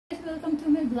Welcome to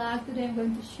my vlog. Today I'm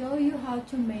going to show you how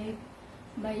to make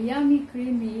my yummy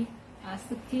creamy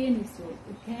zucchini soup.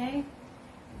 Okay?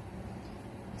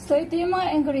 So ito yung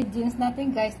mga ingredients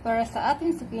natin guys para sa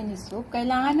ating zucchini soup.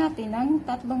 Kailangan natin ng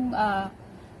tatlong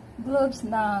cloves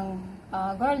ng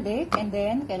garlic, and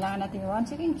then kailangan natin 1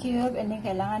 chicken cube, and then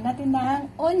kailangan natin ng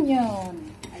onion.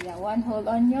 Ayan, 1 whole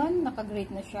onion,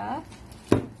 naka-grate na siya.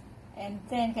 And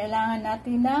then kailangan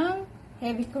natin ng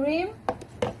heavy cream.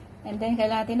 And then,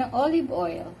 kailangan natin ng olive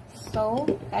oil. So,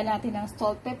 kailangan natin ng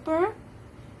salt, pepper.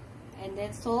 And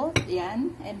then, salt.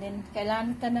 Yan. And then,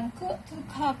 kailangan natin ng 2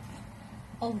 cup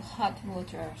of hot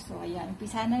water. So, ayan.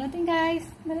 Umpisahan na natin, guys.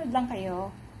 Manood lang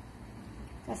kayo.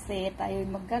 Kasi, tayo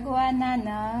maggagawa na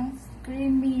ng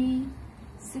creamy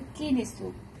zucchini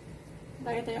soup.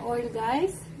 Lagay tayo ng oil,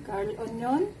 guys. Garlic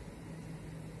onion.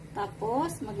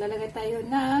 Tapos, maglalagay tayo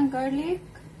ng garlic.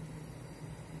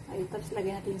 Ay, tapos,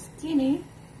 lagay natin yung zucchini.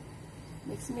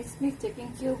 Mix,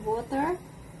 chicken cube, water.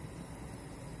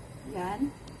 Ayan.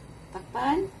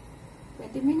 Takpan.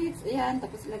 20 minutes. Ayan.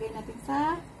 Tapos ilagay natin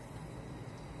sa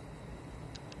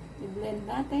i-blend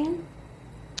natin.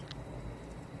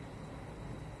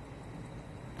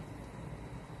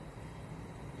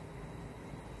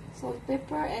 Salt,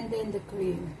 pepper, and then the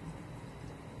cream.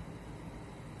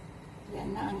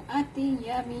 Yan na ang ating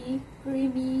yummy,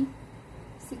 creamy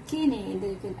zucchini. And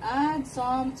then you can add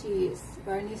some cheese,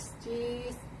 garnish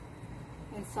cheese,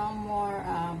 and some more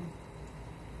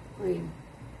cream.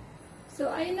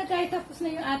 So, ayun na guys, tapos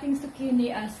na yung ating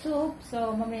zucchini soup.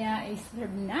 So, mamaya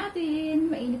i-serve natin.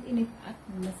 Mainit-init at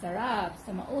masarap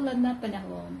sa maulan na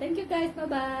panahon. Thank you guys.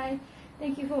 Bye-bye.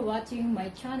 Thank you for watching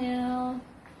my channel.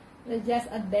 Let's Just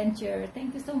Adventure.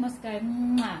 Thank you so much guys.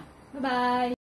 Bye-bye.